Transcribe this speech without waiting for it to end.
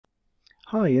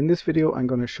Hi, in this video I'm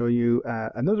going to show you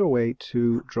another way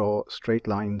to draw straight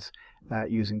lines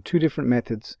using two different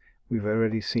methods. We've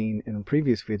already seen in a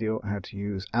previous video how to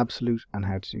use absolute and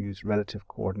how to use relative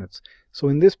coordinates. So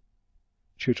in this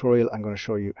tutorial I'm going to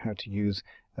show you how to use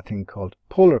a thing called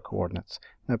polar coordinates.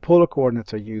 Now polar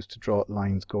coordinates are used to draw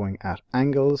lines going at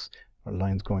angles or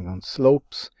lines going on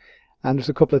slopes, and there's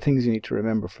a couple of things you need to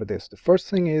remember for this. The first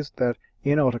thing is that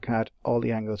in AutoCAD all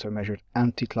the angles are measured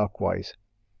anti-clockwise.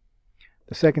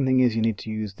 The second thing is you need to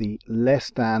use the less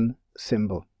than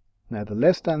symbol. Now the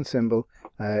less than symbol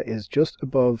is just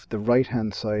above the right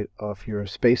hand side of your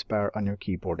space bar on your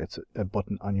keyboard. It's a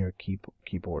button on your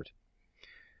keyboard.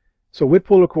 So with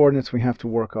polar coordinates we have to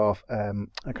work off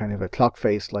a kind of a clock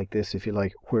face like this, if you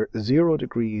like, where 0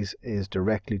 degrees is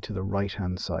directly to the right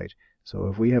hand side. So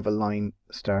if we have a line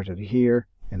started here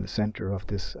in the center of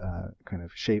this kind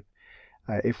of shape,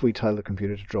 if we tell the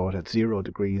computer to draw it at 0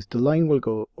 degrees, the line will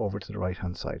go over to the right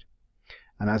hand side.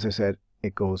 And as I said,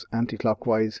 it goes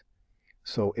anti-clockwise.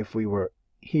 So if we were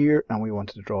here and we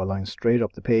wanted to draw a line straight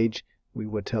up the page, we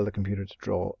would tell the computer to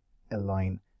draw a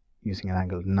line using an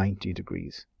angle of 90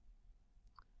 degrees.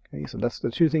 Okay, so that's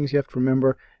the two things you have to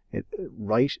remember.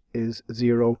 Right is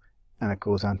 0 and it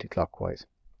goes anti-clockwise.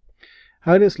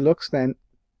 How this looks then,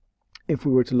 if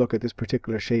we were to look at this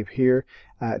particular shape here,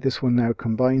 this one now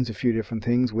combines a few different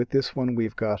things. With this one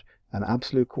we've got an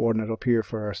absolute coordinate up here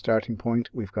for our starting point.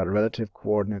 We've got relative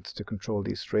coordinates to control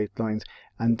these straight lines.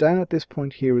 And down at this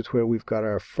point here is where we've got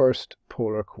our first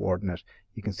polar coordinate.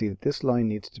 You can see that this line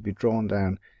needs to be drawn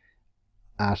down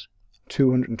at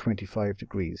 225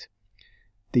 degrees.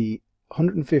 The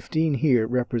 115 here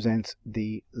represents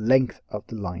the length of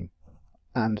the line,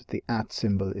 and the @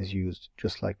 symbol is used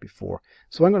just like before.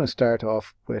 So I'm going to start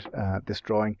off with this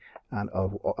drawing, and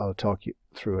I'll talk you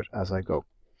through it as I go.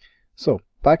 So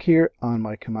back here on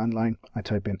my command line I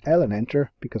type in L and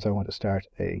enter because I want to start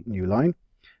a new line,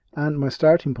 and my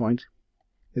starting point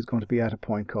is going to be at a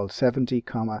point called 70,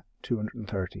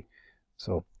 230.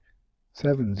 So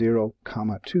 70,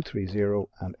 230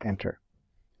 and enter,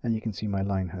 and you can see my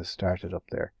line has started up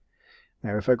there.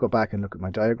 Now if I go back and look at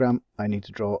my diagram, I need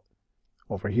to draw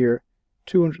over here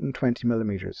 220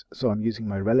 millimeters. So I'm using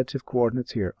my relative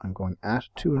coordinates here. I'm going at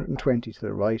 220 to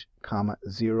the right,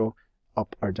 0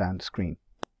 up or down the screen.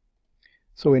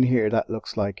 So in here that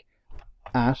looks like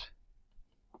at,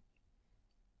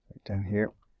 right down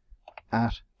here,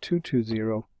 at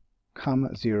 220,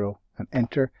 0 and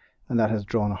enter, and that has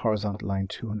drawn a horizontal line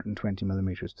 220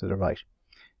 millimeters to the right.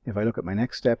 If I look at my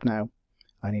next step now,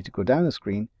 I need to go down the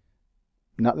screen,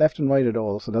 not left and right at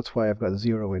all, so that's why I've got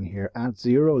 0 in here. At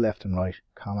 0 left and right,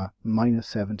 minus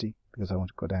 70 because I want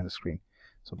to go down the screen.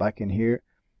 So back in here,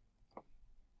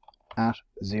 at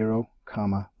 0,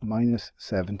 minus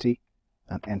 70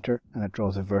 and enter, and it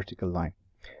draws a vertical line.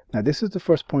 Now this is the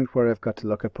first point where I've got to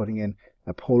look at putting in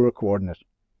a polar coordinate.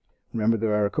 Remember,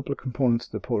 there are a couple of components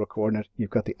to the polar coordinate.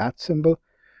 You've got the @ symbol,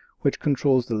 which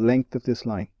controls the length of this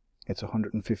line. It's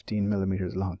 115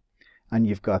 millimeters long. And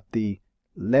you've got the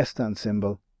less than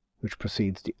symbol, which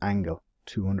precedes the angle,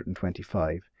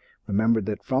 225. Remember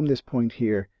that from this point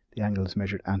here the angle is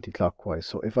measured anti-clockwise.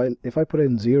 So if I put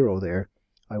in 0 there,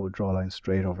 I would draw a line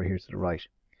straight over here to the right.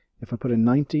 If I put in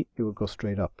 90, it would go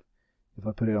straight up. If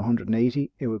I put in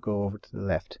 180, it would go over to the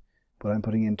left. But I'm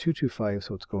putting in 225,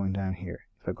 so it's going down here.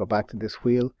 If I go back to this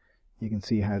wheel, you can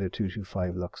see how the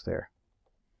 225 looks there.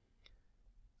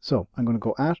 So I'm going to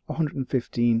go at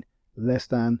 115 less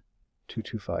than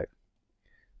 225.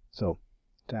 So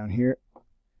down here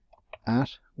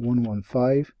at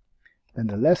 115, then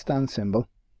the less than symbol,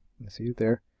 you see it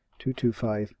there,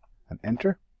 225 and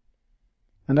enter,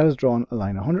 and that has drawn a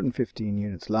line 115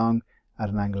 units long at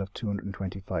an angle of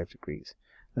 225 degrees.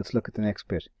 Let's look at the next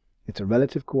bit. It's a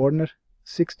relative coordinate,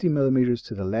 60 millimeters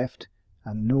to the left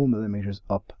and no millimeters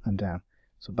up and down.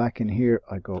 So back in here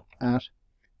I go at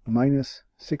minus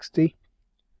 60,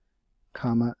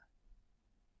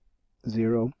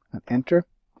 0 and enter,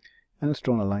 and it's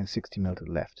drawn a line 60 mil to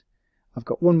the left. I've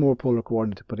got one more polar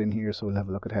coordinate to put in here, so we'll have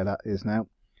a look at how that is now.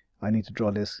 I need to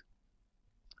draw this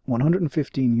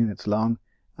 115 units long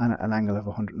and at an angle of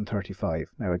 135.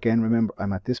 Now again, remember,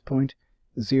 I'm at this point.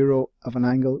 0 of an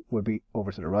angle would be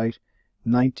over to the right,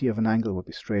 90 of an angle would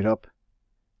be straight up,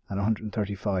 and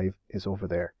 135 is over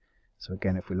there. So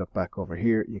again, if we look back over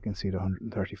here, you can see the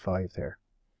 135 there.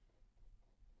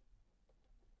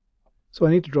 So I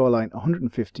need to draw a line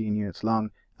 115 units long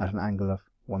at an angle of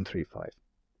 135.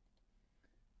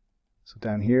 So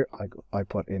down here I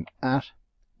put in at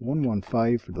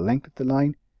 115 for the length of the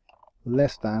line,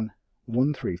 less than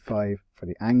 135 for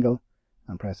the angle,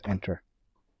 and press enter.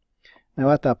 Now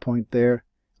at that point there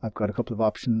I've got a couple of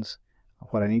options.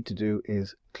 What I need to do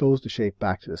is close the shape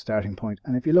back to the starting point,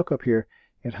 and if you look up here,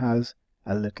 it has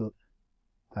a little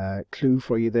clue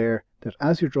for you there that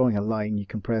as you're drawing a line, you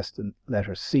can press the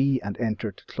letter C and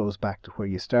enter to close back to where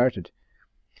you started.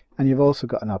 And you've also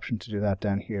got an option to do that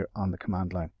down here on the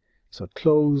command line. So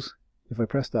close, if I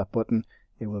press that button,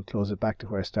 it will close it back to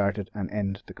where I started and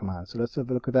end the command. So let's have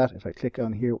a look at that. If I click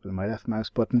on here with my left mouse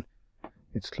button,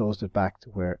 it's closed it back to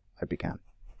where I began.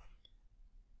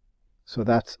 So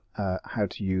that's how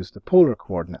to use the polar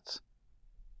coordinates.